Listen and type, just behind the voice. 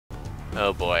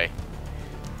Oh boy.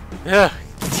 Ugh,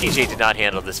 TJ did not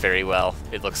handle this very well,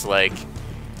 it looks like.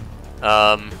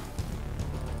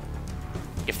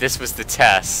 If this was the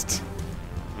test,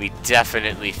 we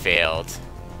definitely failed.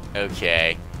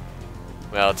 Okay.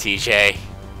 Well, TJ,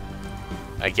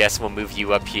 I guess we'll move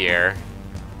you up here.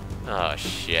 Oh,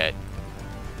 shit.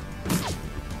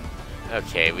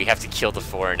 Okay, we have to kill the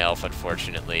foreign elf,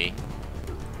 unfortunately.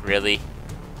 Really?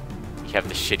 You have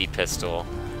the shitty pistol.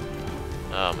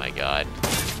 Oh my god.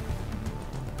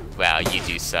 Wow, you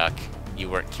do suck. You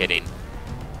weren't kidding.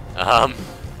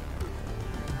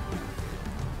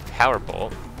 Power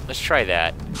Bolt. Let's try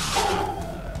that.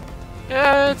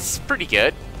 It's pretty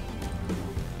good.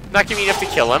 Not gonna be enough to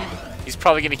kill him. He's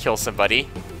probably gonna kill somebody.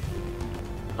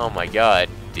 Oh my god,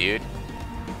 dude.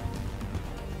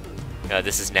 No,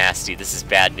 this is nasty. This is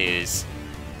bad news.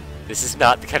 This is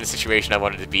not the kind of situation I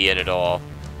wanted to be in at all.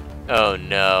 Oh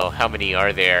no, how many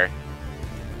are there?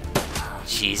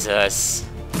 Jesus.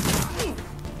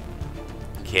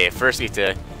 Okay, first we have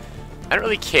to... I don't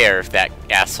really care if that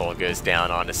asshole goes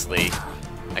down, honestly.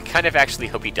 I kind of actually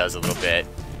hope he does a little bit.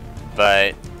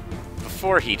 But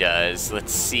before he does,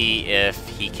 let's see if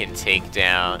he can take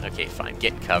down... Okay, fine,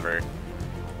 get in cover.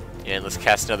 And let's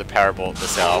cast another Power Bolt at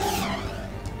this elf.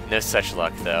 No such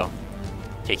luck, though.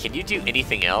 Okay, can you do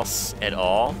anything else at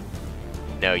all?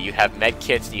 No, you have med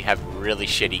kits and you have really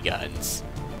shitty guns.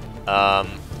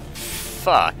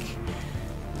 Fuck.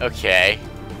 Okay.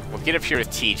 We'll get up here with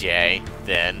TJ,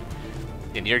 then.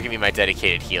 And you're gonna be my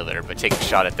dedicated healer, but take a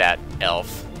shot at that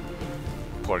elf.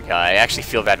 Poor guy. I actually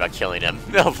feel bad about killing him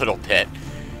a little bit.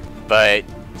 But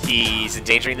he's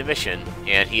endangering the mission,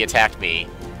 and he attacked me.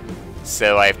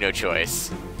 So I have no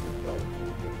choice.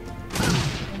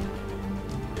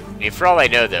 I mean, for all I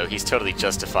know, though, he's totally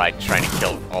justified in trying to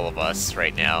kill all of us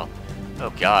right now. Oh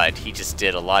god, he just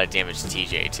did a lot of damage to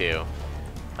TJ, too.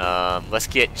 Let's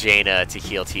get Jaina to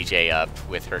heal TJ up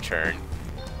with her turn.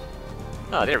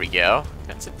 Oh, there we go.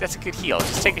 That's a good heal.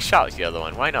 Just take a shot with the other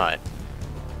one. Why not?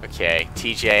 Okay,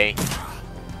 TJ.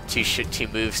 Two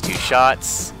moves, 2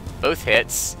 shots. Both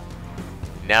hits.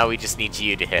 Now we just need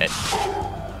you to hit.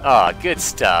 Oh, good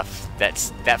stuff.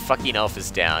 That fucking elf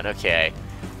is down. Okay.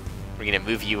 We're gonna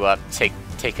move you up,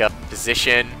 take up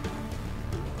position.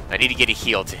 I need to get a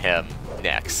heal to him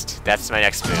next. That's my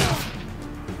next move.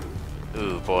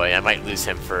 Ooh, boy, I might lose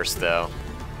him first, though.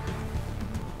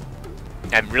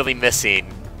 I'm really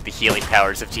missing the healing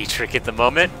powers of Dietrich at the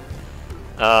moment.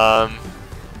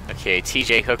 Okay,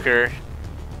 TJ Hooker.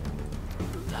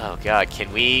 Oh god,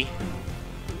 can we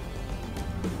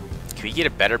get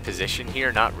a better position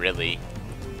here? Not really.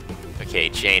 Okay,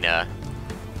 Jaina.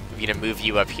 I'm gonna move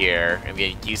you up here. I'm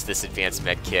gonna use this advanced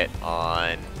med kit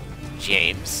on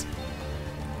James.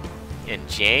 And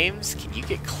James, can you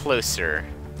get closer?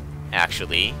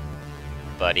 Actually,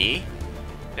 buddy.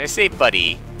 And I say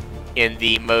buddy in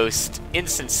the most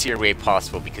insincere way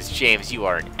possible because James, you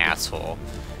are an asshole.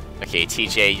 Okay,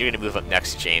 TJ, you're gonna move up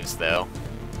next to James, though.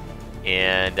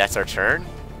 And that's our turn.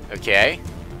 Okay.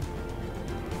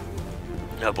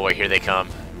 Oh boy, here they come.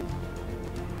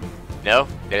 No?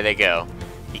 There they go.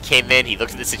 He came in, he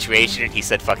looked at the situation, and he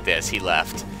said, fuck this. He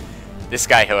left. This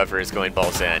guy, however, is going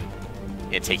balls in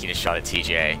and taking a shot at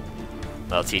TJ.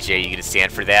 Well, TJ, you gonna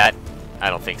stand for that? I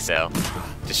don't think so.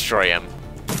 Destroy him.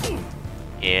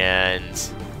 And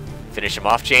finish him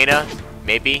off, Jaina?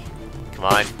 Maybe? Come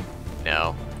on.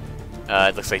 No.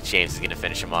 It looks like James is gonna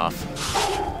finish him off.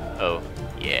 Oh,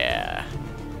 yeah.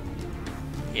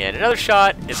 Yeah, and another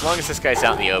shot, as long as this guy's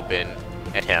out in the open,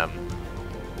 at him.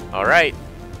 Alright.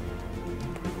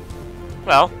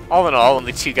 Well, all in all,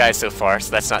 only 2 guys so far,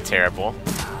 so that's not terrible.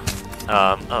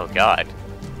 Oh god.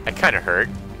 That kinda hurt.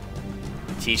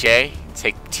 TJ,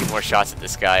 take 2 more shots at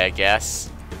this guy, I guess.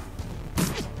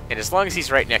 And as long as he's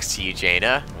right next to you,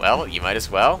 Jaina, well, you might as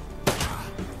well.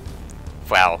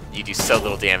 Wow, you do so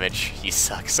little damage. You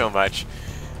suck so much.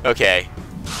 Okay.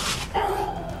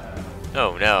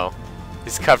 Oh no.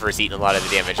 His cover's eating a lot of the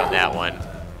damage on that one.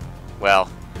 Well,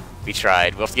 we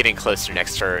tried. We'll have to get in closer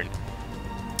next turn.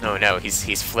 Oh no,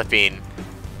 he's flipping.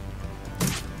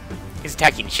 He's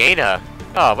attacking Jaina.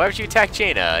 Oh, why would you attack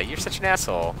Jaina? You're such an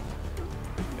asshole.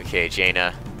 Okay,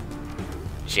 Jaina,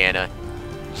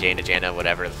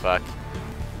 whatever the fuck.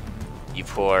 You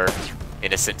poor,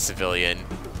 innocent civilian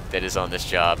that is on this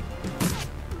job.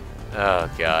 Oh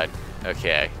god.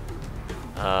 Okay.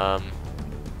 Can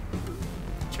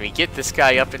we get this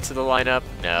guy up into the lineup?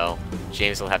 No.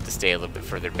 James will have to stay a little bit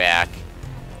further back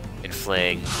and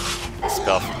fling a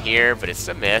spell from here, but it's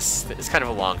a miss. It's kind of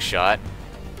a long shot.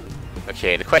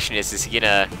 Okay, the question is he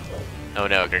gonna... Oh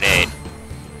no, grenade.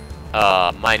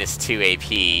 -2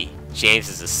 AP. James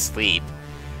is asleep.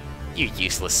 You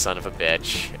useless son of a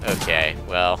bitch. Okay,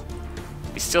 well,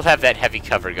 we still have that heavy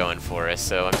cover going for us,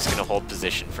 so I'm just gonna hold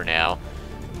position for now.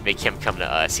 Make him come to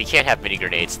us. He can't have mini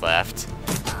grenades left.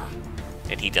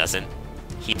 And he doesn't.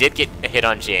 He did get a hit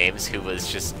on James, who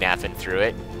was just napping through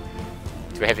it.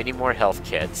 Do I have any more health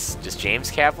kits? Does James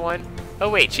have one? Oh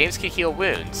wait, James can heal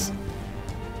wounds.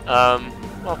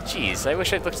 Well, geez, I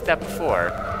wish I'd looked at that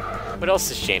before. What else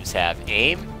does James have?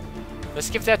 Aim? Let's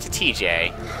give that to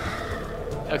TJ.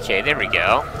 Okay, there we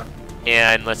go.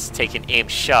 And let's take an aim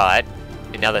shot.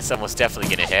 And now that's almost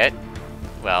definitely gonna hit.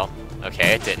 Well,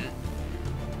 okay, it didn't.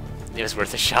 It was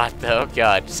worth a shot, though.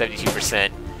 God,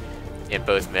 72%. And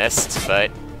both missed,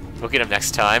 but we'll get him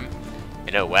next time.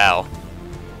 And oh, wow.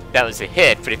 That was a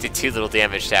hit, but it did too little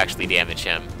damage to actually damage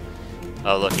him.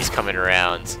 Oh, look, he's coming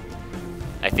around.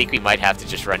 I think we might have to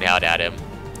just run out at him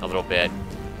a little bit.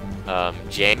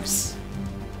 James,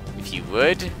 if you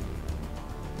would.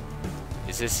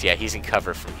 Is this? Yeah, he's in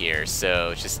cover from here,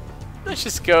 so let's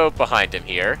just go behind him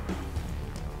here.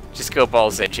 Just go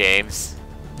balls in, James.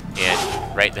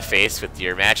 And right in the face with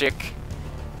your magic.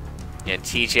 And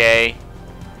TJ,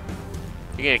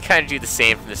 you're going to kind of do the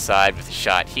same from the side with a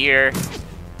shot here.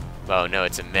 Oh, no,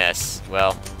 it's a miss.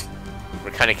 Well,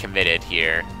 we're kind of committed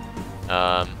here.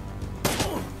 Oh,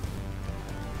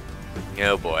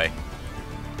 boy.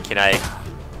 Can I...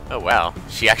 Oh, wow.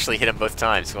 She actually hit him both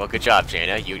times. Well, good job,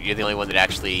 Jaina. You're the only one that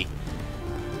actually...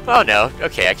 Oh, no.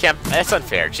 Okay, I can't... That's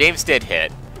unfair. James did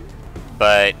hit.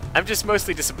 But I'm just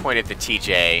mostly disappointed that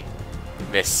TJ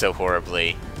missed so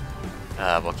horribly.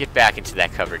 We'll get back into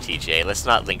that cover, TJ. Let's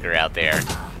not linger out there.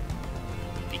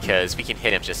 Because we can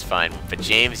hit him just fine. But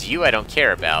James, you I don't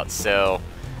care about, so...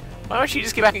 Why don't you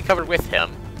just get back in cover with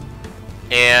him?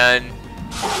 And...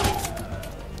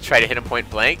 try to hit him point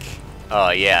blank? Oh,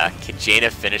 yeah. Can Jaina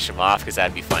finish him off? Because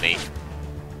that'd be funny.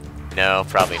 No,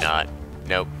 probably not.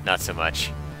 Nope, not so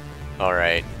much.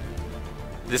 Alright.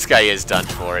 This guy is done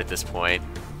for at this point.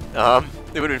 It would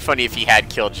have been funny if he had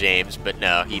killed James, but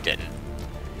no, he didn't.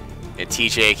 And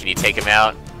TJ, can you take him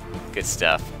out? Good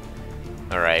stuff.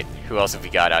 Alright, who else have we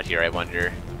got out here, I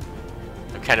wonder?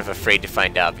 I'm kind of afraid to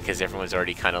find out because everyone's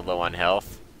already kind of low on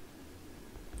health.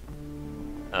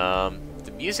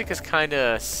 The music has kind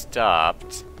of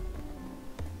stopped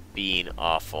being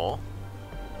awful.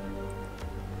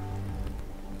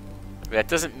 That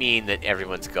doesn't mean that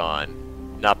everyone's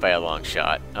gone. Not by a long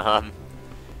shot.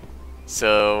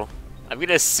 So, I'm going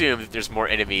to assume that there's more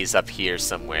enemies up here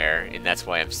somewhere, and that's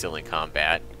why I'm still in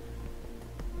combat.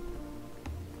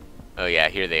 Oh yeah,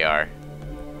 here they are.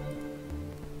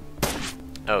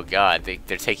 Oh god,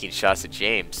 they're taking shots at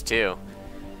James, too.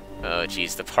 Oh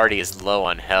jeez, the party is low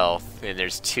on health, and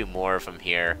there's two more of them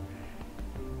here.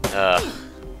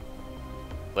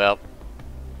 Well,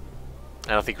 I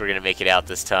don't think we're going to make it out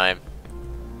this time.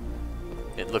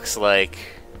 It looks like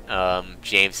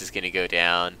James is going to go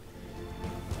down.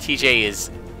 TJ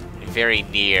is very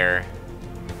near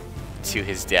to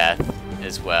his death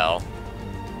as well.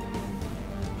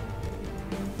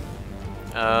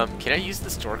 Can I use the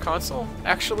store console,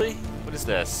 actually? What is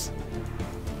this?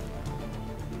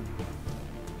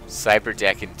 Cyber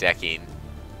deck and decking.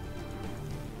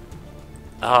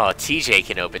 Oh, TJ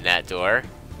can open that door.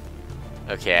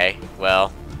 Okay,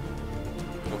 well,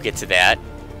 we'll get to that.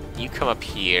 You come up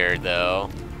here, though.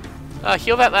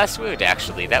 Heal that last wound,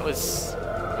 actually. That was...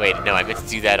 Wait, no, I meant to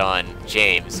do that on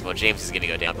James. Well, James is going to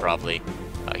go down, probably.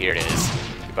 Oh, here it is.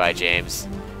 Goodbye, James.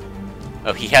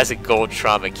 Oh, he has a gold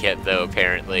trauma kit, though,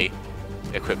 apparently.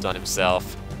 Equipped on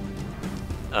himself.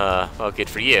 Well, good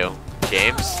for you,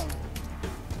 James.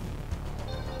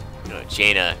 No,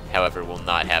 Jaina, however, will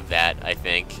not have that, I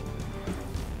think.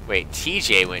 Wait,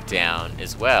 TJ went down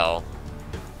as well.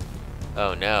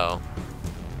 Oh, no.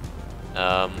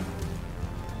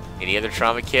 Any other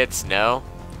trauma kits? No?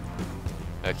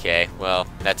 Okay, well,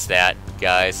 that's that,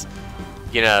 guys.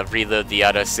 I'm gonna reload the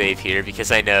autosave here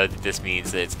because I know that this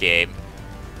means that it's game.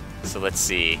 So let's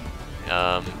see.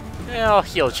 I'll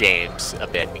heal James a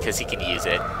bit because he can use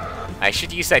it. I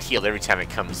should use that heal every time it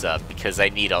comes up because I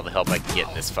need all the help I can get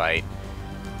in this fight.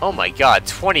 Oh my god,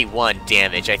 21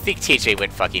 damage. I think TJ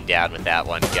went fucking down with that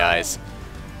one, guys.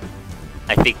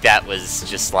 I think that was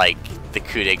just like the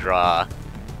coup de grace.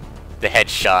 The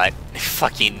headshot.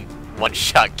 Fucking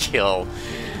one-shot kill.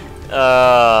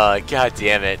 God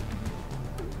damn it.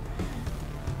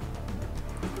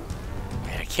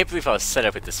 Man, I can't believe I was set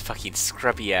up with this fucking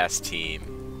scrubby-ass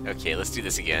team. Okay, let's do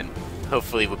this again.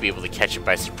 Hopefully we'll be able to catch him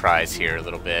by surprise here a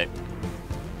little bit.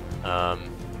 But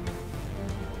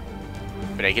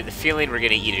I get the feeling we're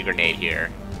gonna eat a grenade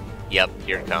here. Yep,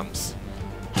 here it comes.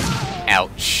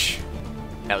 Ouch.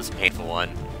 That was a painful one.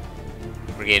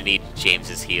 We're gonna need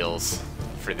James's heals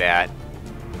for that.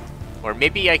 Or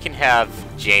maybe I can have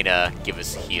Jaina give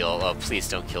us a heal. Oh, please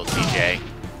don't kill TJ.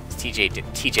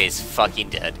 TJ's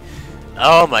fucking dead.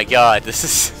 Oh my god, this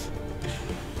is...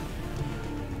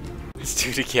 Let's do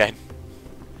it again.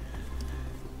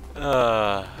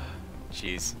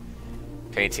 Jeez.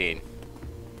 Painting.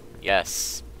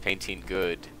 Yes, painting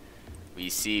good. We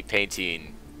see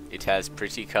painting. It has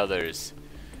pretty colors.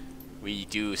 We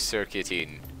do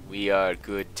circuiting. We are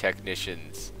good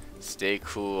technicians. Stay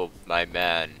cool, my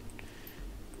man.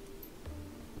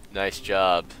 Nice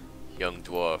job, young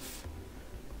dwarf.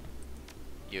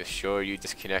 You're sure you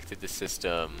disconnected the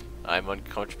system? I'm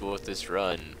uncomfortable with this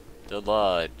run. The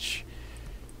lodge.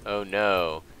 Oh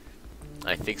no.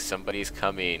 I think somebody's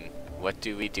coming. What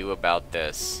do we do about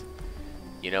this?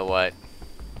 You know what?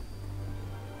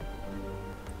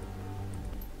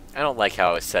 I don't like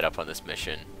how it's set up on this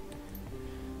mission.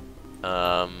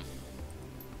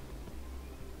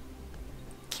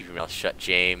 Keep your mouth shut,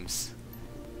 James.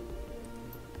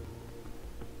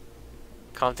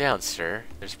 Calm down, sir.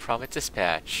 There's a problem at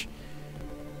dispatch.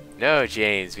 No,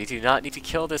 James, we do not need to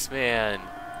kill this man.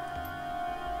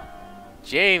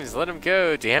 James, let him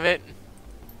go, damn it.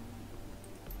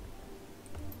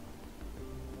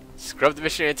 Scrub the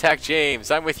mission and attack James.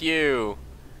 I'm with you.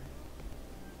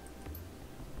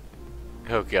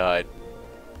 Oh god.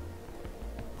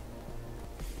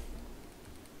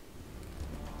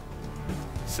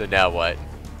 So now what?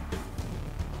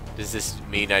 Does this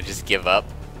mean I just give up?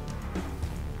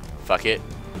 Fuck it.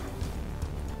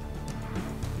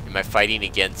 Am I fighting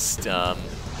against, oh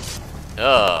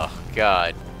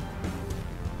god.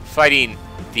 Fighting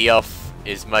the elf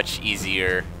is much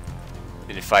easier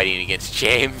than fighting against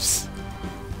James.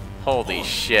 Holy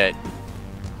shit.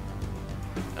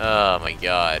 Oh my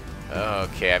god.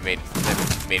 Okay, I made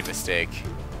a mistake.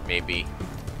 Maybe.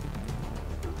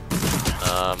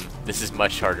 This is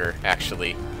much harder,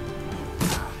 actually.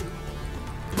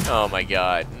 Oh my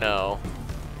god, no.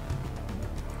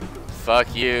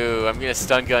 Fuck you. I'm gonna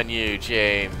stun gun you,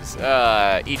 James.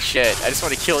 Eat shit. I just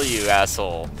want to kill you,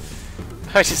 asshole.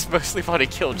 I just mostly want to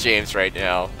kill James right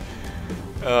now.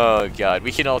 Oh god,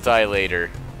 we can all die later.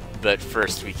 But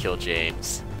first we kill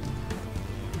James.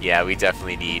 Yeah, we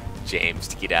definitely need James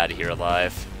to get out of here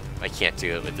alive. I can't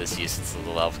do it with this useless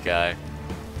little elf guy.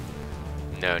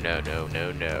 No, no, no,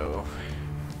 no, no.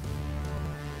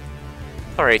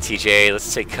 Alright, TJ,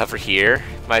 let's take cover here.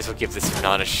 Might as well give this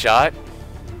non a shot.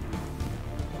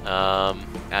 Out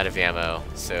of ammo,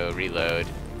 so reload.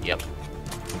 Yep.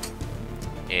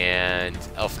 And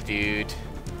elf dude,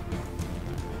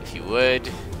 if you would,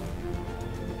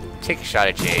 take a shot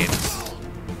at James.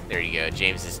 There you go,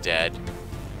 James is dead.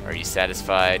 Are you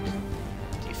satisfied?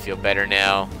 Do you feel better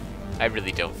now? I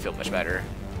really don't feel much better.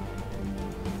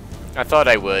 I thought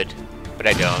I would, but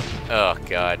I don't. Oh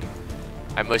god.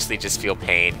 I mostly just feel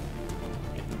pain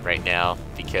right now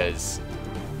because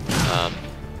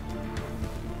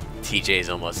TJ is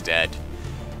almost dead.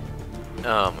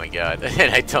 Oh my god.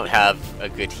 And I don't have a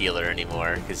good healer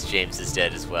anymore because James is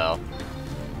dead as well.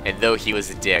 And though he was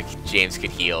a dick, James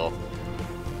could heal.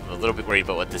 I'm a little bit worried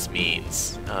about what this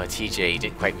means. Oh, TJ, you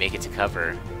didn't quite make it to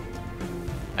cover.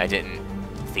 I didn't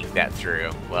think that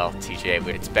through. Well, TJ,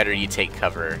 it's better you take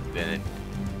cover than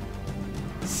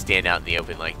stand out in the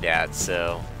open like that,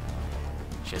 so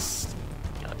just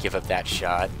give up that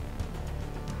shot.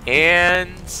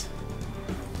 And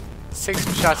take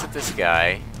some shots at this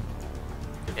guy,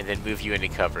 and then move you into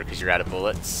cover because you're out of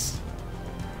bullets.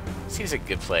 Seems like a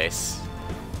good place.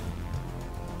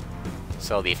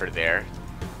 So I'll leave her there.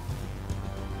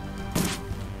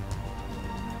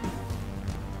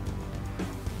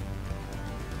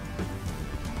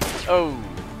 Oh!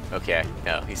 Okay,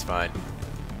 no, he's fine.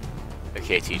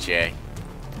 Okay, TJ.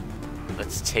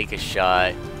 Let's take a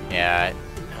shot at...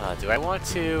 do I want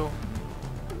to...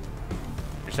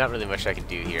 There's not really much I can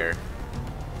do here.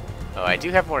 Oh, I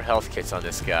do have more health kits on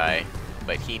this guy,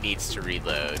 but he needs to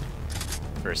reload,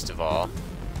 first of all.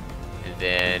 And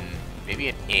then maybe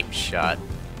an aim shot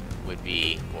would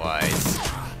be wise.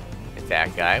 At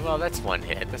that guy. Well, that's one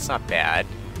hit. That's not bad.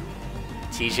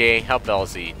 TJ, how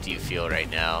ballsy do you feel right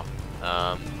now?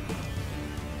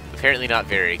 Apparently not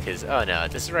very, because... Oh no,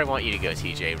 this is where I want you to go,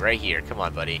 TJ. Right here. Come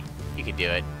on, buddy. You can do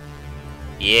it.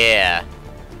 Yeah!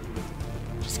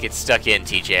 Just get stuck in,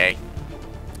 TJ.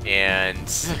 And...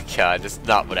 God, that's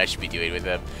not what I should be doing with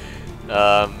him.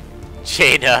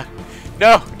 Jaina!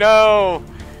 No! No!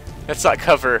 That's not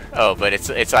cover. Oh, but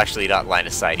it's actually not line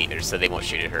of sight either, so they won't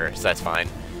shoot at her, so that's fine.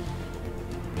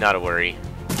 Not a worry.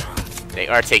 They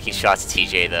are taking shots at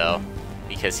TJ, though,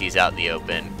 because he's out in the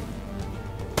open.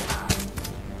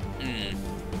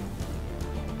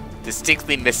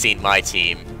 distinctly missing my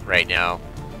team right now.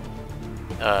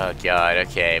 Oh god,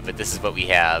 okay, but this is what we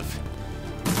have.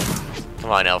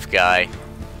 Come on, elf guy.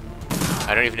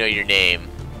 I don't even know your name,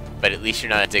 but at least you're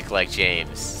not a dick like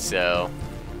James, so...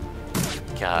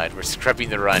 God, we're scrubbing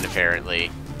the run,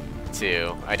 apparently,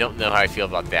 too. I don't know how I feel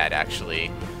about that,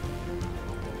 actually.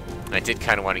 I did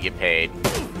kind of want to get paid.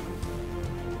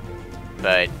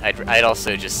 But I'd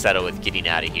also just settle with getting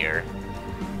out of here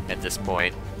at this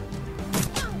point.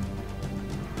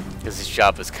 Because this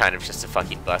job was kind of just a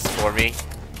fucking bust for me.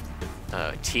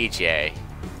 Oh, TJ.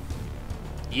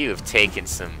 You have taken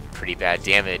some pretty bad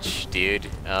damage, dude.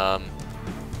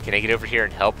 Can I get over here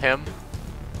and help him?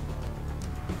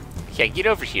 Okay, I can get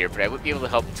over here, but I wouldn't be able to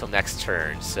help until next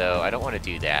turn, so I don't want to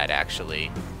do that,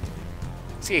 actually.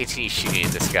 Let's continue shooting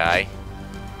at this guy.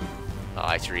 Oh,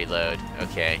 I have to reload.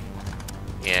 Okay.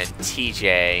 And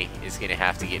TJ is going to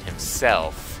have to get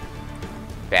himself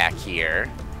back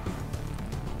here.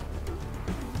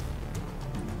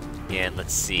 And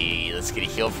let's see. Let's get a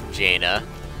heal from Jaina.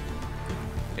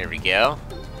 There we go.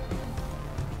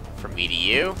 From me to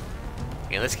you.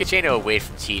 And let's get Jaina away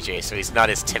from TJ so he's not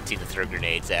as tempting to throw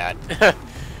grenades at.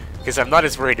 Because I'm not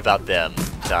as worried about them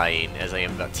dying as I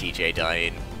am about TJ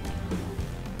dying.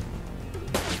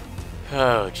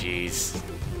 Oh, jeez.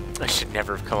 I should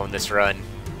never have come on this run.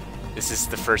 This is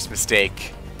the first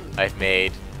mistake I've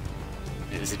made.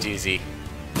 It was a doozy.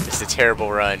 It's a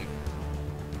terrible run.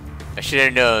 I should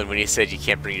have known when he said you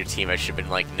can't bring your team. I should have been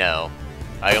like, no.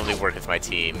 I only work with my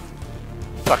team.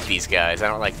 Fuck these guys. I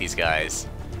don't like these guys.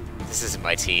 This isn't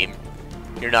my team.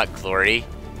 You're not Glory.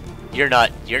 You're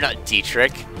not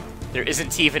Dietrich. There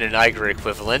isn't even an Iger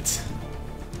equivalent.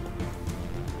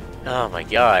 Oh my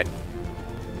god.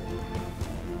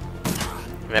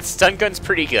 That stun gun's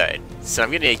pretty good, so I'm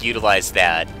going to utilize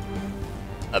that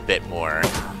a bit more.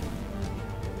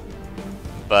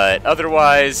 But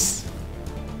otherwise...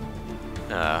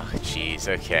 Oh, jeez,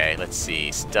 okay, let's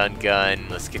see. Stun gun,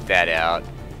 let's get that out.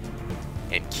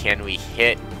 And can we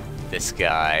hit this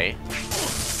guy?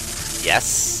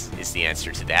 Yes, is the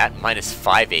answer to that. Minus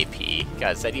 5 AP.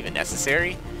 God, is that even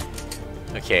necessary?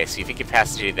 Okay, so you've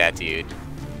incapacitated that dude.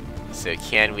 So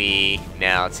can we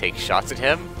now take shots at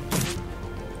him?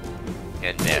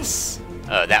 And miss.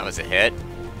 Oh, that was a hit.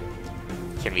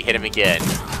 Can we hit him again?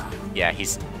 Yeah,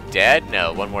 he's dead?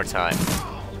 No, one more time.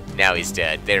 Now he's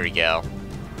dead. There we go.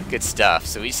 Good stuff.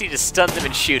 So we just need to stun them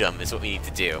and shoot them is what we need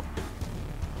to do.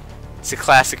 It's a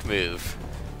classic move.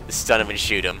 To stun them and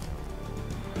shoot them.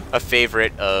 A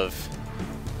favorite of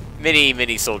many,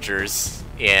 many soldiers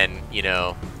and, you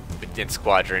know, within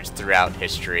squadrons throughout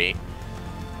history.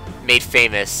 Made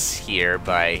famous here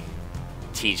by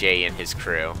TJ and his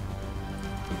crew.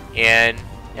 And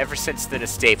ever since then a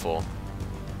staple.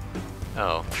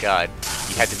 Oh, god.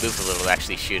 You had to move a little to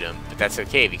actually shoot him, but that's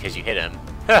okay because you hit him.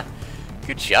 Huh.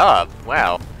 Good job.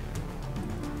 Wow.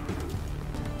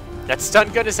 That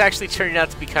stun gun is actually turning out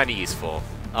to be kind of useful.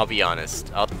 I'll be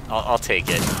honest. I'll take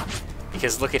it.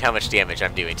 Because look at how much damage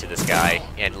I'm doing to this guy.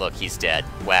 And look, he's dead.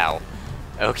 Wow.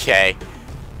 Okay.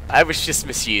 I was just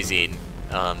misusing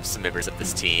some members of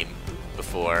this team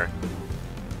before.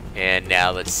 And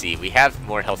now, let's see, we have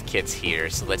more health kits here,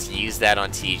 so let's use that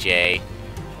on TJ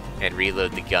and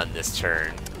reload the gun this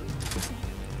turn.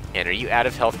 And are you out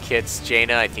of health kits,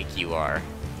 Jaina? I think you are.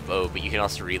 Oh, but you can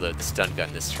also reload the stun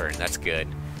gun this turn, that's good.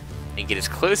 And get as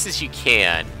close as you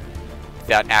can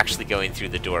without actually going through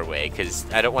the doorway, because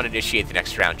I don't want to initiate the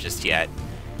next round just yet.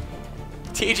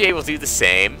 TJ will do the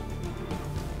same.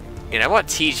 And I want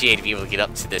TJ to be able to get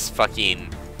up to this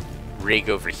fucking rig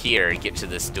over here and get to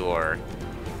this door.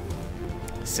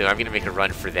 So I'm going to make a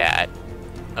run for that.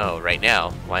 Oh, right now.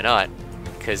 Why not?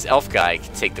 Because Elf Guy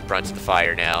can take the brunt of the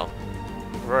fire now.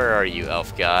 Where are you,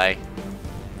 Elf Guy?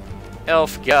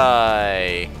 Elf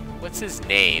Guy! What's his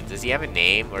name? Does he have a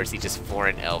name, or is he just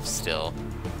Foreign Elf still?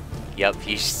 Yep,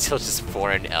 he's still just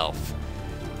Foreign Elf.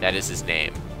 That is his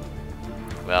name.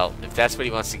 Well, if that's what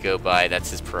he wants to go by,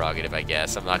 that's his prerogative, I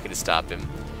guess. I'm not going to stop him.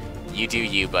 You do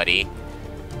you, buddy.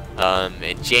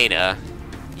 And Jaina...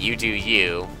 You do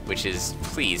you, which is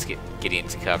please get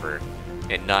into cover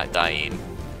and not dying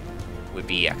would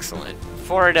be excellent.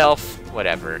 Foreign elf,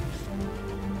 whatever.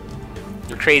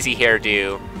 Your crazy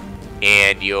hairdo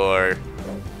and your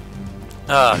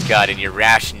oh god, and your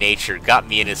rash nature got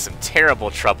me into some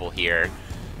terrible trouble here.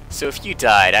 So if you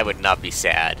died, I would not be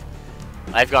sad.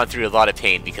 I've gone through a lot of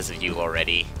pain because of you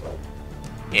already.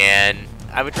 And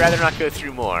I would rather not go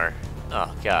through more.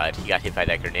 Oh god, he got hit by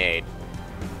that grenade.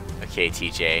 Okay,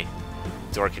 TJ.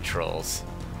 Door controls.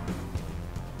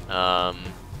 Deck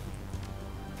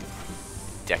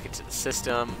into the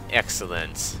system.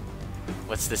 Excellent.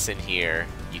 What's this in here?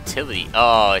 Utility.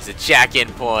 Oh, it's a jack-in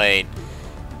point.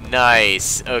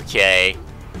 Nice. Okay.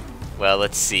 Well,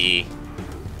 let's see.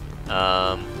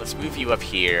 Let's move you up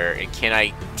here. And can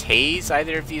I tase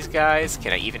either of these guys?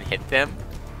 Can I even hit them?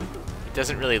 It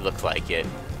doesn't really look like it.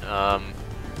 Well,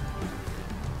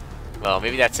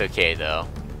 maybe that's okay, though.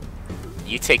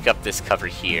 You take up this cover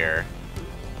here.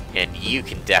 And you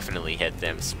can definitely hit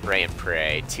them. Spray and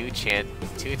pray. Two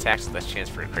attacks with less chance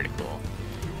for a critical.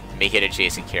 Make it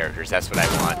adjacent characters. That's what I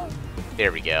want.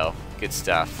 There we go. Good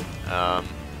stuff.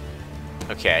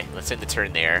 Okay, let's end the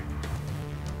turn there.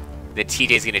 Then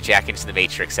TJ's gonna jack into the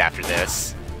Matrix after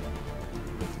this.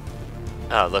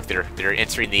 Oh, look, they're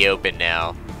entering the open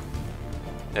now.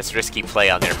 That's risky play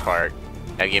on their part.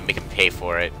 I can make them pay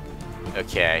for it.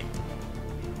 Okay.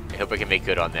 I hope I can make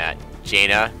good on that.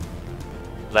 Jaina,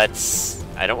 let's...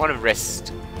 I don't want to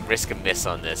risk a miss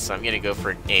on this, so I'm gonna go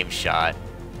for an aim shot.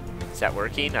 Is that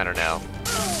working? I don't know.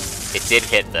 It did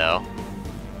hit, though.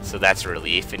 So that's a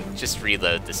relief. And just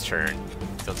reload this turn.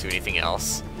 Don't do anything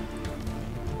else.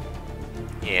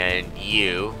 And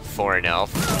you, foreign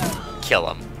elf, kill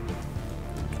him.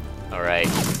 Alright.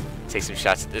 Take some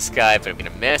shots at this guy, but I'm gonna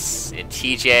miss. And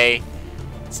TJ,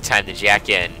 it's time to jack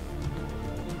in.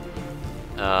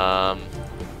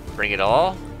 Bring it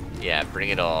all? Yeah, bring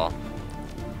it all.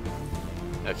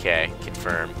 Okay,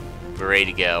 confirm. We're ready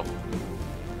to go.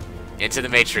 Into the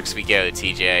Matrix we go,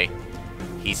 TJ.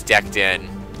 He's decked in.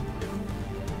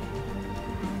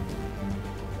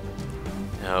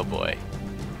 Oh boy.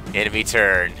 Enemy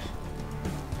turn.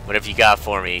 What have you got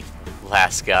for me,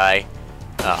 last guy?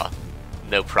 Oh,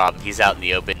 no problem. He's out in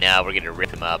the open now. We're gonna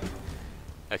rip him up.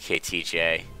 Okay,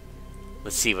 TJ.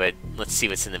 Let's see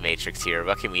what's in the Matrix here.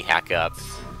 What can we hack up?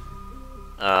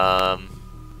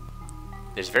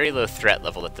 There's very low threat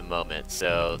level at the moment,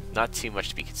 so not too much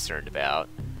to be concerned about.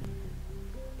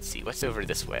 Let's see, what's over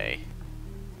this way?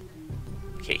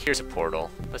 Okay, here's a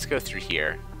portal. Let's go through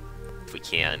here, if we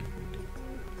can.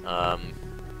 Yeah,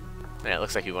 it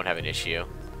looks like we won't have an issue.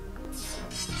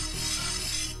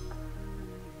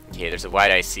 Okay, there's a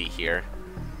wide IC here.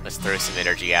 Let's throw some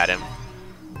energy at him.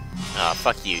 Oh,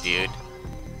 fuck you, dude.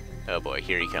 Oh boy,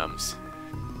 here he comes.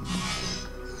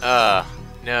 No.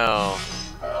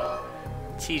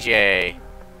 TJ.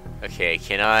 Okay,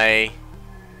 can I...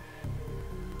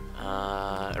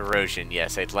 erosion.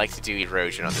 Yes, I'd like to do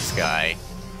erosion on this guy.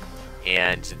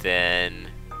 And then...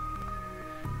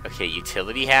 Okay,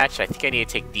 utility hatch. I think I need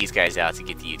to take these guys out to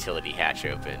get the utility hatch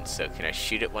open. So can I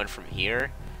shoot at one from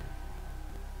here?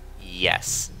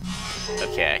 Yes.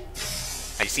 Okay.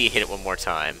 I just need to hit it one more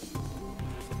time.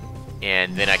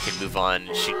 And then I can move on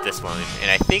and shoot this one.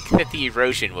 And I think that the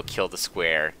erosion will kill the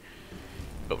square.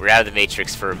 But we're out of the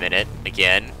Matrix for a minute,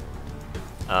 again.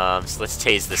 So let's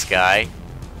tase this guy.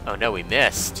 Oh no, we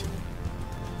missed.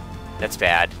 That's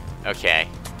bad. Okay.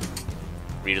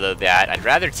 Reload that. I'd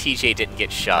rather TJ didn't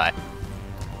get shot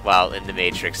while in the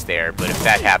Matrix there, but if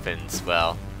that happens,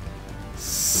 well,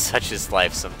 such is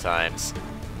life sometimes.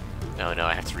 Oh no,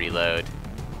 I have to reload.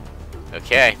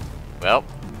 Okay, well,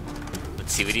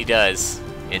 let's see what he does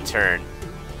in turn.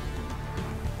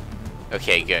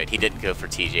 Okay, good. He didn't go for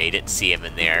TJ. He didn't see him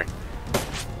in there.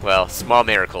 Well, small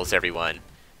miracles, everyone.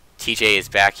 TJ is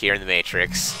back here in the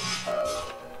Matrix.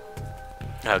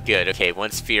 Oh, good. Okay,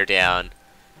 one sphere down.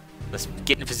 Let's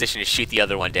get in a position to shoot the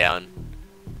other one down.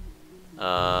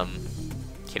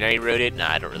 Can I erode it?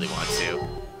 Nah, I don't really want to.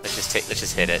 Let's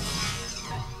just hit it.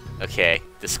 Okay,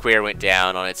 the square went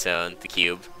down on its own. The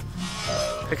cube.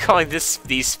 We're calling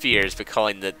these spheres, but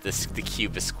calling the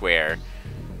cube a square.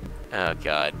 Oh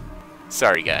god.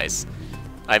 Sorry guys.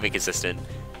 I'm inconsistent.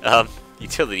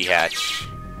 Utility hatch.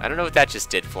 I don't know what that just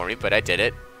did for me, but I did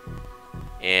it.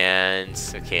 And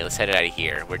okay, let's head out of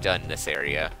here. We're done in this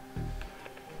area.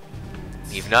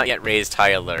 You've not yet raised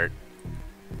high alert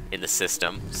in the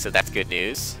system, so that's good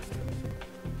news.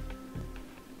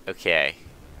 Okay,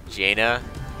 Jaina,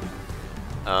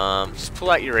 just pull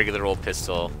out your regular old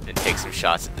pistol and take some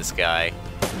shots at this guy.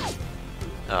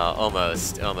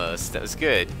 Almost. That was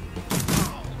good.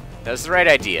 That was the right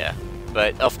idea,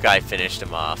 but Elf Guy finished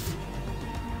him off.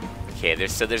 Okay,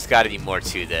 there's got to be more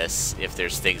to this if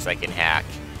there's things I can hack.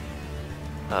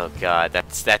 Oh god,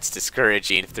 that's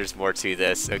discouraging if there's more to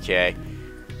this. Okay.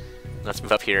 Let's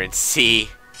move up here and see.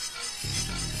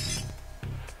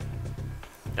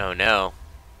 Oh no.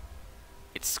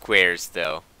 It's squares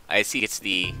though. I see it's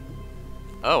the...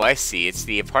 Oh, I see. It's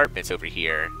the apartments over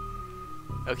here.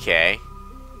 Okay.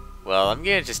 Well, I'm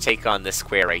gonna just take on this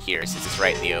square right here since it's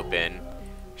right in the open.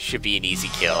 Should be an easy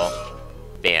kill.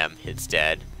 Bam, it's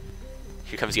dead.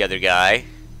 Here comes the other guy.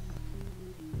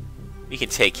 We can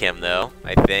take him, though,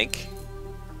 I think.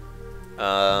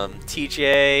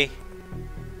 TJ...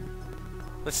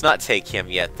 Let's not take him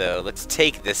yet, though. Let's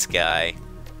take this guy.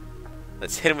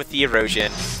 Let's hit him with the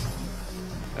erosion.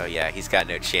 Oh yeah, he's got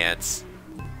no chance.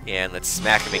 And let's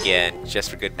smack him again,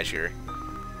 just for good measure.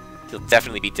 He'll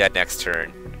definitely be dead next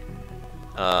turn.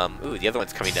 Ooh, the other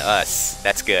one's coming to us.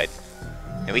 That's good.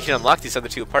 And we can unlock these other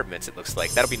 2 apartments, it looks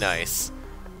like. That'll be nice.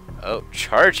 Oh,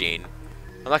 charging.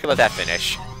 I'm not gonna let that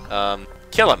finish.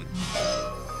 Kill him.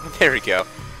 There we go.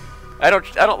 I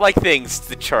don't like things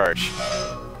that charge.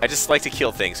 I just like to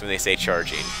kill things when they say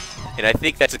charging. And I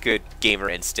think that's a good gamer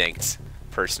instinct,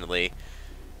 personally.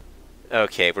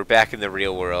 Okay, we're back in the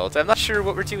real world. I'm not sure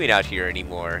what we're doing out here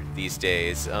anymore these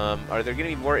days. Are there gonna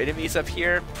be more enemies up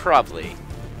here? Probably.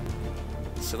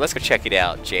 So let's go check it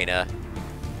out, Jaina.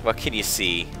 What can you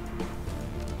see?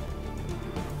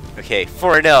 Okay,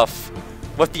 for an elf.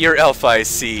 What do your elf eyes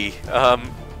see?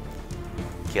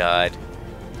 God.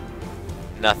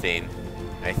 Nothing,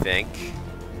 I think.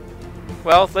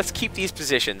 Well, let's keep these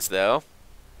positions, though.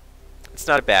 It's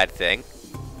not a bad thing.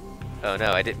 Oh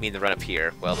no, I didn't mean to run up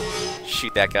here. Well,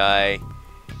 shoot that guy.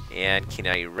 And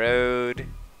Kenai Road.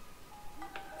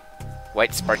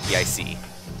 White Sparky I see.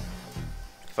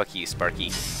 Fuck you,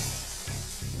 Sparky.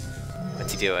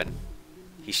 What's he doing?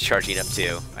 He's charging up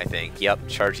too, I think. Yep,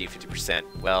 charging 50%.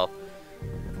 Well,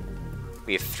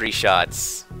 we have 3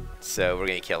 shots, so we're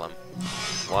gonna kill him.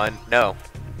 1, no.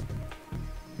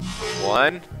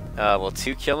 1? Will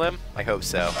 2 kill him? I hope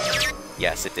so.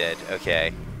 Yes, it did.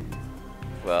 Okay.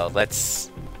 Well,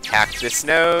 let's hack this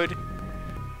node,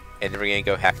 and then we're gonna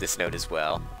go hack this node as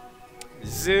well.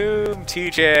 Zoom,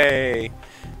 TJ!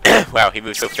 Wow, he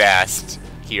moves so fast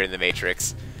here in the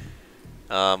Matrix.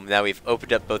 Now we've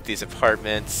opened up both these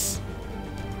apartments.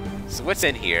 So what's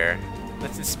in here?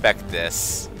 Let's inspect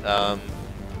this.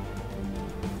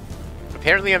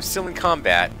 Apparently I'm still in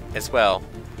combat as well.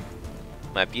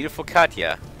 My beautiful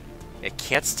Katya. I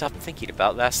can't stop thinking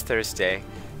about last Thursday,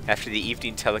 after the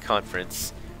evening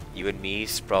teleconference. You and me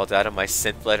sprawled out on my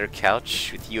scent leather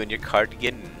couch, with you and your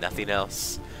cardigan and nothing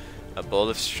else. A bowl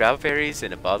of strawberries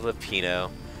and a bottle of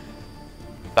Pinot.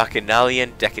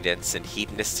 Bacchanalian decadence and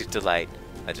hedonistic delight.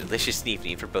 A delicious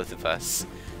evening for both of us.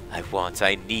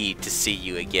 I need to see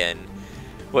you again.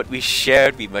 What we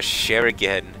shared, we must share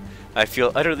again. I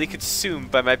feel utterly consumed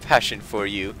by my passion for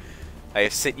you. I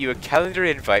have sent you a calendar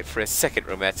invite for a second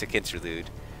romantic interlude.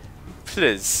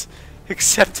 Please,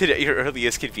 accept it at your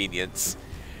earliest convenience.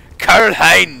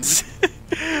 Karl-Heinz!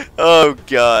 Oh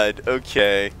god,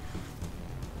 okay.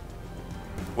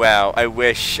 Wow, I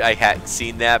wish I hadn't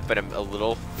seen that, but I'm a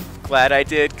little glad I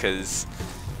did, because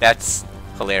that's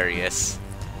hilarious.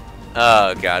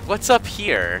 Oh god, what's up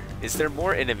here? Is there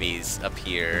more enemies up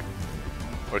here?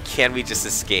 Or can we just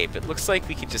escape? It looks like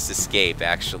we can just escape,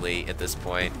 actually, at this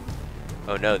point.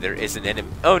 Oh no, there is an enemy.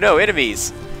 Oh no,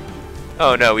 enemies!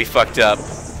 Oh no, we fucked up.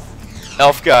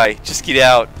 Elf guy, just get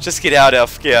out. Just get out,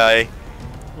 elf guy.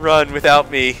 Run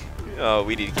without me. Oh,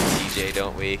 we need to get TJ,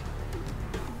 don't we?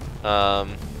 I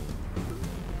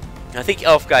think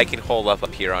elf guy can hold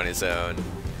up here on his own.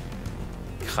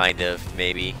 Kind of,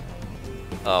 maybe.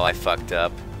 Oh, I fucked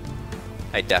up.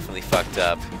 I definitely fucked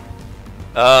up.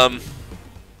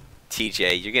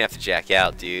 TJ, you're gonna have to jack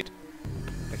out, dude.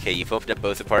 Okay, you've opened up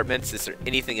both apartments. Is there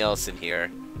anything else in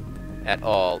here at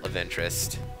all of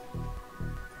interest?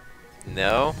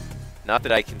 No? Not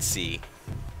that I can see.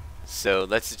 So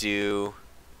let's do...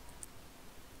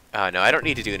 no, I don't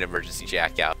need to do an emergency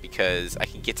jack out because I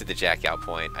can get to the jack out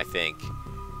point, I think.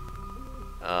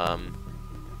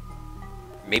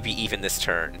 Maybe even this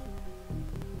turn.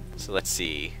 So let's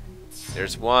see.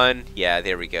 There's one. Yeah,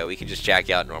 there we go. We can just jack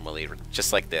out normally,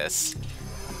 just like this.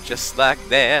 Just like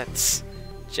that.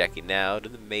 Jacking out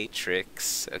of the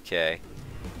Matrix. Okay.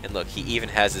 And look, he even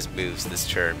has his moves this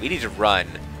turn. We need to run,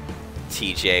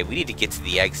 TJ. We need to get to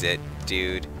the exit,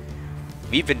 dude.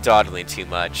 We've been dawdling too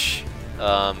much.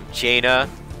 Jaina.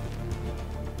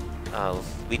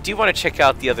 We do want to check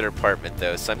out the other apartment,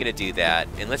 though, so I'm going to do that.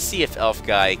 And let's see if Elf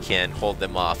Guy can hold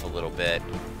them off a little bit.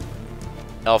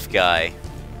 Elf Guy.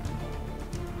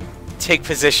 Take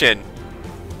position.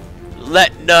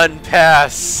 Let none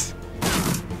pass.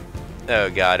 Oh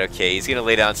god, okay, he's gonna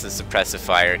lay down some suppressive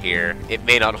fire here. It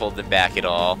may not hold them back at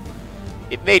all.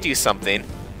 It may do something.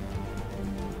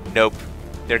 Nope.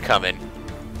 They're coming.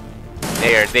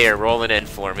 They are rolling in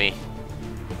for me.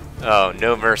 Oh,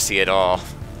 no mercy at all.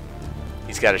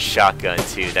 He's got a shotgun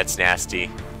too, that's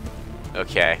nasty.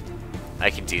 Okay. I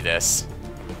can do this.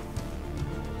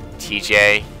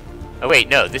 TJ. Oh wait,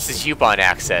 no, this is U-Bahn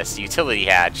access, utility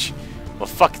hatch. Well,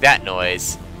 fuck that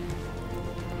noise.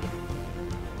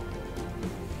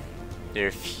 There are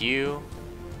a few...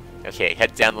 Okay,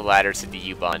 head down the ladder to the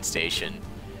U-Bahn station.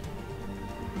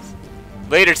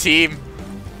 Later, team!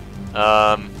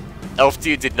 Elf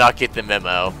Dude did not get the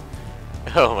memo.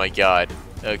 Oh my god.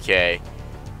 Okay.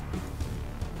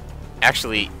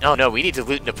 Actually, oh no, we need to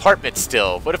loot an apartment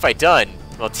still. What have I done?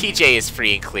 Well, TJ is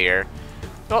free and clear.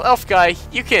 Well, Elf Guy,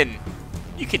 you can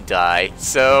die.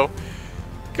 So,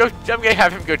 I'm gonna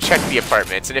have him go check the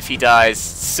apartments, and if he dies,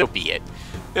 so be it.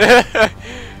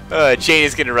 Jane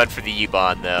is gonna run for the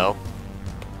U-Bahn though.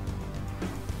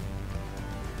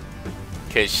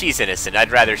 Because she's innocent.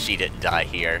 I'd rather she didn't die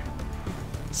here.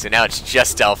 So now it's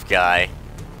just Elf Guy.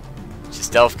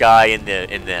 Just Elf Guy and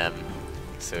them.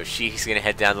 So she's gonna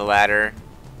head down the ladder.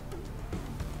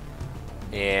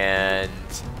 And...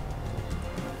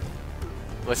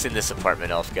 what's in this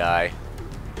apartment, Elf Guy?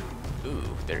 Ooh,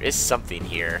 there is something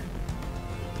here.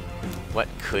 What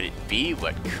could it be?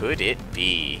 What could it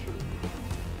be?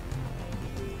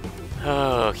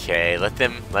 Okay, let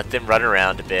them run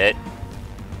around a bit.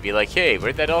 Be like, hey,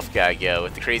 where'd that Elf Guy go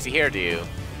with the crazy hairdo?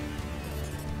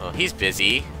 Well, he's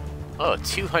busy. Oh,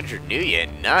 200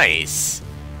 Nuyen, nice.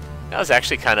 That was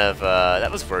actually kind of,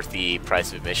 that was worth the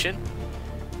price of admission.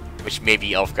 Which may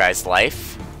be Elf Guy's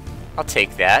life. I'll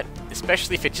take that,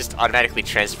 especially if it just automatically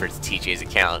transfers to TJ's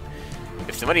account.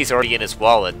 If the money's already in his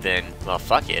wallet, then, well,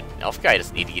 fuck it. Elf Guy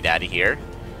doesn't need to get out of here.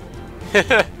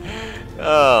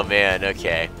 Oh, man,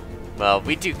 okay. Well,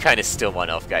 we do kind of still want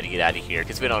Elf Guy to get out of here,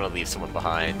 because we don't want to leave someone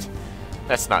behind.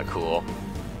 That's not cool.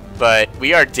 But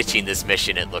we are ditching this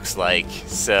mission, it looks like,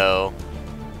 so...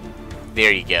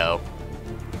 there you go.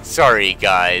 Sorry,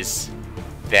 guys,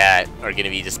 that are going to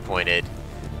be disappointed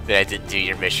that I didn't do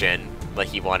your mission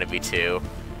like you wanted me to.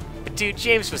 But dude,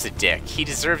 James was a dick. He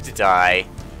deserved to die.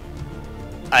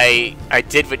 I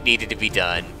did what needed to be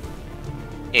done.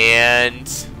 And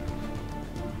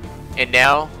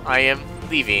now I am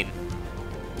leaving.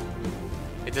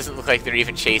 It doesn't look like they're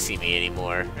even chasing me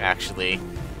anymore, actually.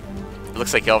 It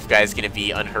looks like Elf Guy is going to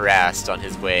be unharassed on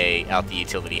his way out the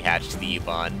utility hatch to the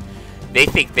U-Bahn. They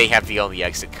think they have the only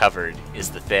exit covered,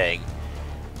 is the thing.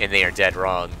 And they are dead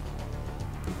wrong.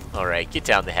 Alright, get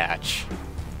down the hatch.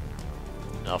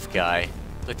 Elf Guy.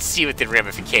 Let's see what the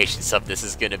ramifications of this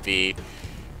is going to be.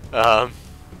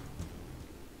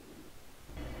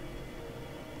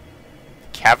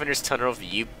 Cavernous tunnel of the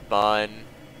U-Bahn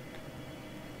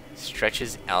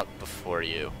stretches out before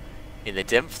you. In the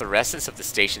dim fluorescence of the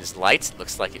station's lights, it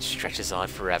looks like it stretches on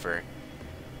forever.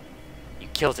 You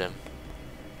killed him.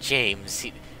 James,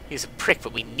 he was a prick,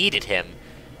 but we needed him.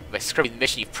 By scrubbing the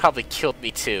mission, you probably killed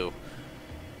me too.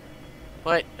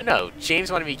 What? No,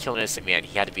 James wanted me to kill an innocent man.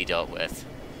 He had to be dealt with.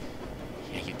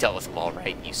 Yeah, you dealt with him all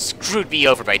right. You screwed me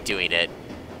over by doing it.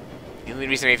 The only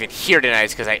reason I'm even here tonight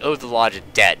is because I owe the lodge a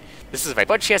debt. This is my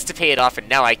one chance to pay it off, and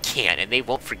now I can't, and they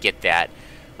won't forget that.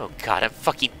 Oh god, I'm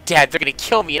fucking dead. They're gonna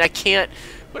kill me, and I can't.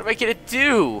 What am I gonna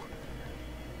do?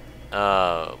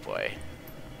 Oh boy.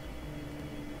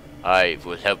 I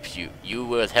will help you. You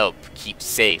will help. Keep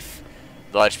safe.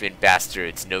 Lodgemen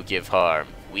bastards, no give harm.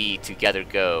 We together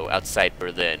go outside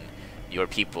Berlin. Your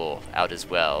people out as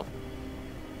well.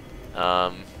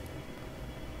 I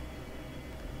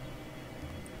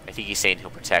think he's saying he'll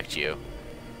protect you.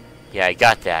 Yeah, I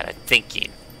got that. I'm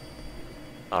thinking.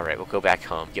 Alright, we'll go back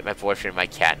home, get my boyfriend and my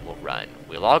cat, and we'll run.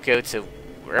 We'll all go to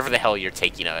wherever the hell you're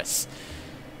taking us.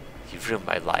 You've ruined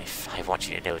my life. I want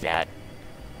you to know that.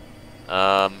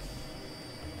 Well,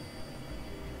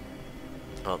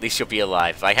 at least you'll be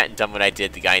alive. If I hadn't done what I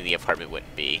did, the guy in the apartment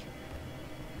wouldn't be.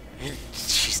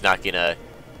 She's not gonna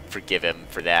forgive him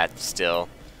for that, still.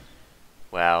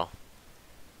 Wow.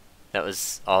 That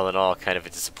was, all in all, kind of a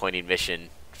disappointing mission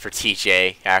for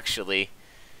TJ, actually.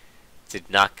 Did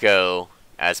not go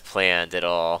as planned at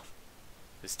all.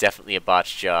 It was definitely a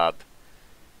botched job.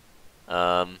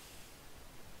 But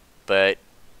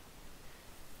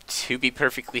to be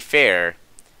perfectly fair,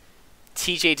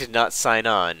 TJ did not sign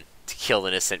on to kill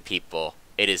innocent people.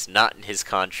 It is not in his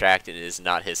contract, and it is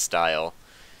not his style.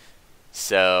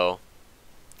 So,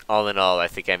 all in all, I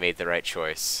think I made the right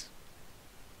choice.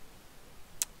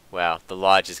 Wow, the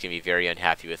Lodge is going to be very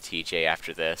unhappy with TJ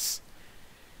after this.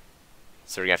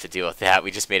 So we're going to have to deal with that.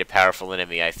 We just made a powerful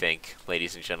enemy, I think,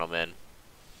 ladies and gentlemen.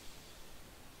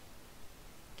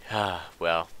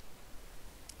 Well.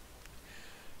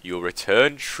 Your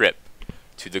return trip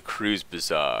to the cruise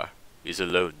bazaar is a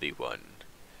lonely one.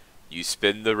 You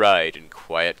spend the ride in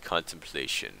quiet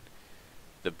contemplation.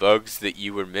 The bugs that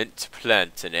you were meant to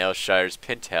plant in Aylshire's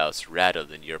penthouse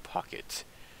rattle in your pocket.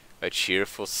 A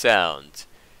cheerful sound,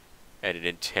 and an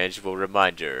intangible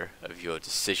reminder of your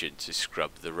decision to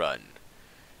scrub the run.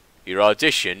 Your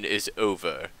audition is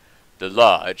over. The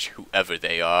Lodge, whoever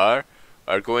they are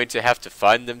going to have to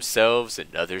find themselves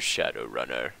another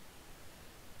Shadowrunner.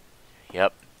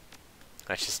 Yep.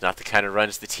 That's just not the kind of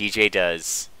runs the TJ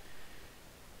does.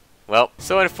 Well,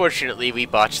 so unfortunately we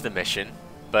botched the mission,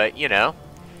 but you know,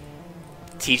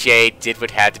 TJ did what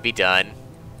had to be done.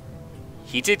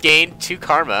 He did gain 2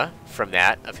 karma from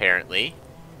that, apparently,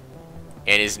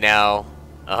 and is now,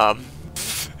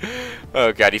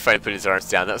 oh god, he finally put his arms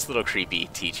down. That was a little creepy,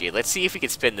 TJ. Let's see if we can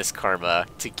spin this karma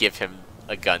to give him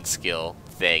a gun skill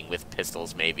thing with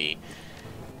pistols, maybe.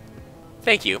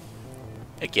 Thank you,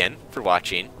 again, for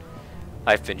watching.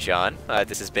 I've been John.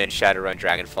 This has been Shadowrun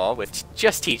Dragonfall with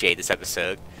just TJ this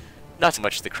episode. Not so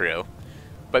much the crew.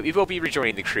 But we will be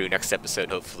rejoining the crew next episode,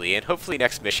 hopefully. And hopefully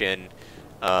next mission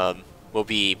will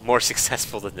be more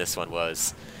successful than this one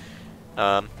was.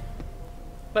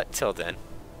 But till then...